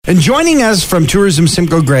And joining us from Tourism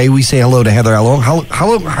Simcoe Grey, we say hello to Heather.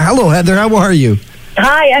 Hello, Heather. How are you?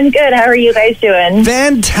 Hi, I'm good. How are you guys doing?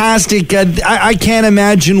 Fantastic. I can't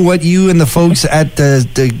imagine what you and the folks at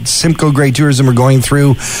the Simcoe Grey Tourism are going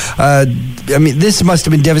through. This must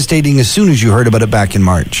have been devastating as soon as you heard about it back in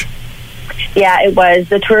March. Yeah, it was.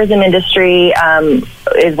 The tourism industry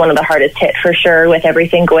is one of the hardest hit for sure, with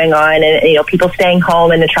everything going on and people staying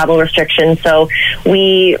home and the travel restrictions. So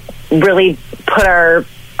we really put our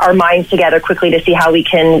minds together quickly to see how we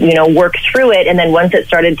can, work through it. And then once it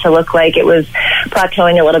started to look like it was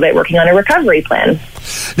plateauing a little bit, working on a recovery plan.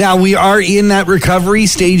 Now, we are in that recovery.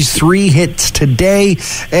 Stage 3 hits today.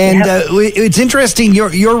 And it's interesting,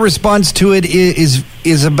 your response to it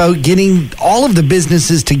is about getting all of the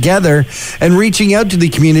businesses together and reaching out to the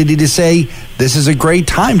community to say, this is a great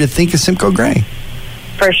time to think of Simcoe Grey.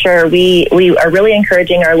 For sure. We are really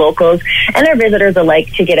encouraging our locals and our visitors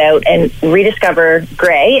alike to get out and rediscover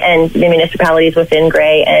Grey and the municipalities within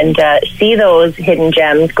Grey and see those hidden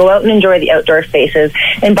gems. Go out and enjoy the outdoor spaces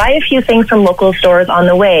and buy a few things from local stores on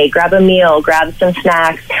the way. Grab a meal, grab some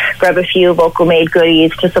snacks, grab a few local made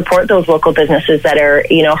goodies to support those local businesses that are,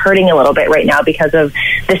 hurting a little bit right now because of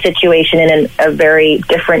the situation in a very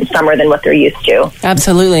different summer than what they're used to.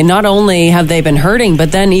 Absolutely. Not only have they been hurting,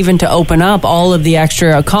 but then even to open up all of the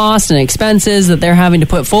extra costs and expenses that they're having to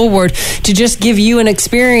put forward to just give you an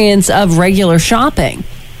experience of regular shopping.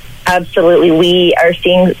 Absolutely. We are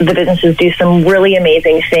seeing the businesses do some really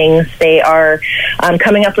amazing things. They are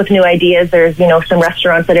coming up with new ideas. There's, some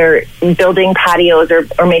restaurants that are building patios or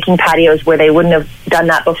making patios where they wouldn't have done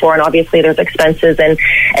that before. And obviously there's expenses and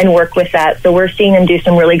work with that. So we're seeing them do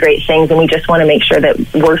some really great things. And we just want to make sure that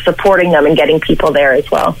we're supporting them and getting people there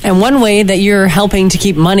as well. And one way that you're helping to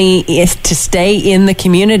keep money to stay in the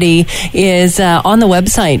community is on the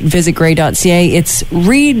website, visitgrey.ca. It's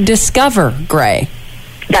Rediscover Grey.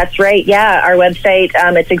 That's right. Yeah. Our website,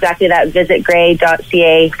 it's exactly that,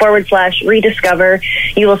 visitgrey.ca/rediscover.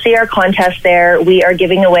 You will see our contest there. We are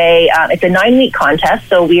giving away, it's a 9-week contest.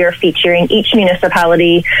 So we are featuring each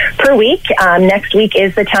municipality per week. Next week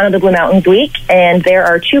is the Town of the Blue Mountains week. And there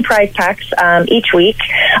are 2 prize packs each week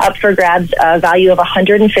up for grabs, a value of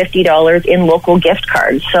 $150 in local gift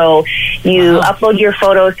cards. So you upload your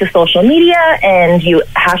photos to social media and you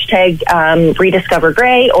hashtag Rediscover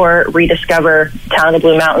Grey or Rediscover Town of the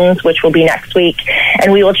Blue Mountains, which will be next week,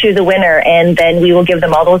 and we will choose a winner, and then we will give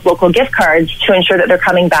them all those local gift cards to ensure that they're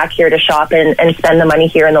coming back here to shop and spend the money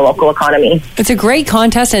here in the local economy. It's a great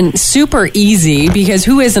contest and super easy because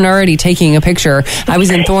who isn't already taking a picture? I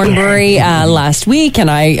was in Thornbury last week,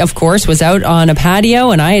 and I, of course, was out on a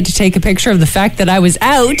patio, and I had to take a picture of the fact that I was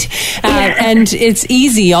out, and it's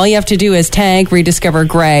easy. All you have to do is tag Rediscover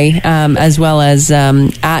Grey as well as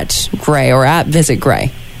at Grey or at Visit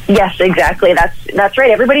Grey. Yes, exactly. That's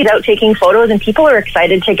right. Everybody's out taking photos, and people are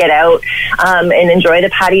excited to get out and enjoy the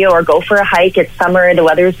patio or go for a hike. It's summer, the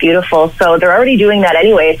weather is beautiful, so they're already doing that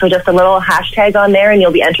anyway. So just a little hashtag on there, and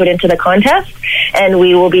you'll be entered into the contest, and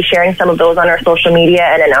we will be sharing some of those on our social media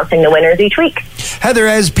and announcing the winners each week. Heather,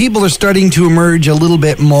 as people are starting to emerge a little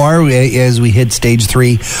bit more as we hit stage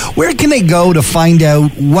 3, where can they go to find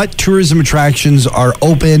out what tourism attractions are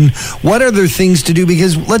open? What other things to do?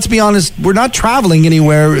 Because let's be honest, we're not traveling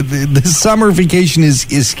anywhere. The summer vacation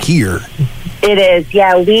is here. It is,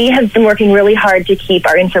 yeah. We have been working really hard to keep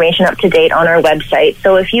our information up to date on our website.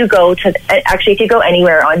 So if you go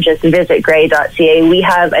anywhere on just visitgrey.ca, we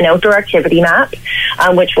have an outdoor activity map,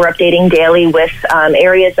 which we're updating daily with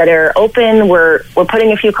areas that are open. We're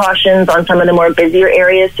putting a few cautions on some of the more busier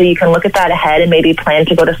areas, so you can look at that ahead and maybe plan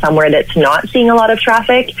to go to somewhere that's not seeing a lot of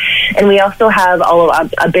traffic. And we also have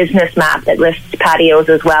a business map that lists patios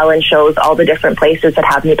as well and shows all the different places that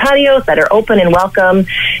have new patios that are open and welcome.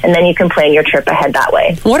 And then you can plan your trip ahead that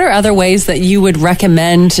way. What are other ways that you would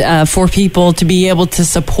recommend for people to be able to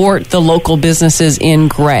support the local businesses in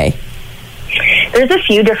Grey? There's a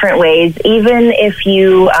few different ways. Even if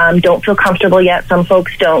you don't feel comfortable yet, some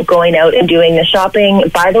folks don't, going out and doing the shopping,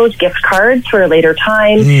 buy those gift cards for a later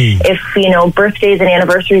time. If, birthdays and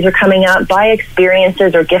anniversaries are coming up, buy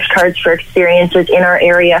experiences or gift cards for experiences in our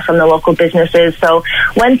area from the local businesses. So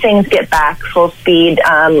when things get back full speed,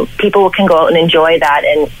 people can go out and enjoy that.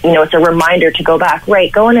 And, it's a reminder to go back,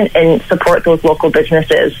 right, go in and support those local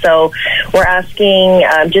businesses. So we're asking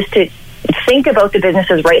just to think about the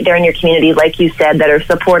businesses right there in your community, like you said, that are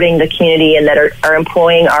supporting the community and that are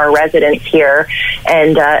employing our residents here,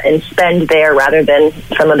 and spend there rather than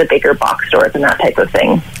some of the bigger box stores and that type of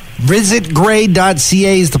thing.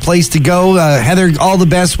 VisitGrey.ca is the place to go. Heather, all the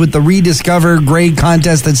best with the Rediscover Grey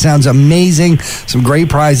contest. That sounds amazing. Some great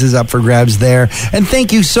prizes up for grabs there. And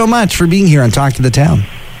thank you so much for being here on Talk to the Town.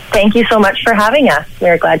 Thank you so much for having us.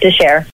 We're glad to share.